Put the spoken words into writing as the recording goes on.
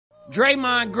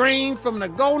Draymond Green from the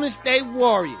Golden State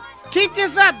Warriors. Keep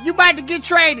this up, you about to get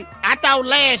traded. I thought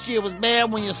last year was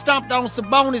bad when you stomped on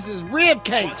Sabonis' rib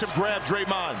cage. Watch him grab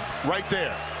Draymond right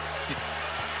there.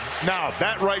 Now,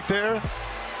 that right there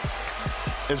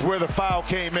is where the foul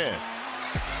came in.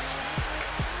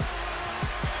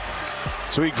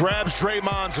 So he grabs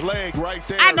Draymond's leg right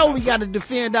there. I know we got to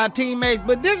defend our teammates,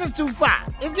 but this is too far.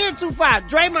 It's getting too far.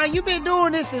 Draymond, you've been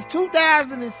doing this since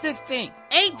 2016.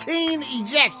 18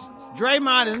 ejections.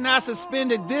 Draymond is now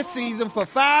suspended this season for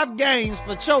 5 games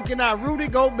for choking out Rudy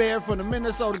Gobert from the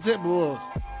Minnesota Timberwolves.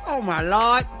 Oh, my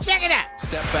Lord. Check it out.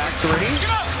 Step back 3.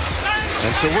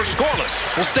 And so we're scoreless.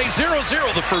 We'll stay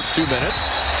 0-0 the first 2 minutes.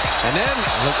 And then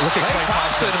look at Klay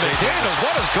Thompson and McDaniels.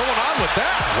 What is going on with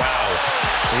that? Wow.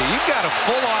 You've got a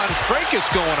full-on fracas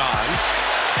going on.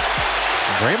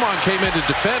 Draymond came in to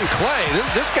defend Klay.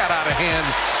 This got out of hand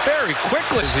very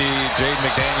quickly. Jaden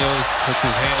McDaniels puts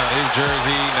his hand on his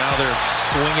jersey. Now they're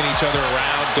swinging each other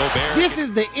around. Gobert. This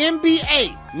is the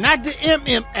NBA, not the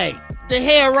MMA. The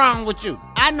hell wrong with you?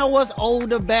 I know us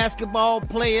older basketball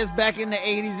players back in the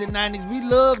 80s and 90s. We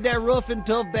loved that rough and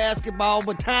tough basketball,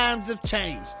 but times have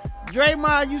changed.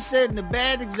 Draymond, you setting a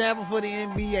bad example for the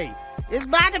NBA. It's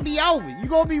about to be over. You're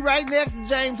going to be right next to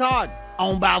James Harden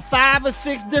on about 5 or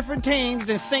 6 different teams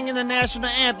and singing the national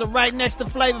anthem right next to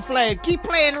Flavor Flav. Keep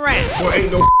playing around. Boy,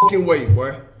 ain't no fucking way,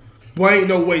 boy. Boy, ain't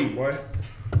no way, boy.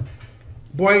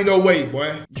 Boy, ain't no way,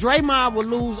 boy. Draymond will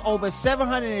lose over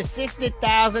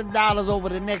 $760,000 over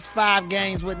the next 5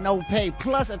 games with no pay,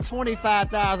 plus a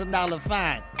 $25,000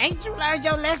 fine. Ain't you learned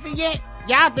your lesson yet?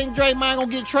 Y'all think Draymond gonna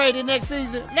get traded next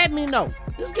season? Let me know.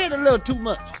 It's getting a little too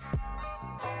much.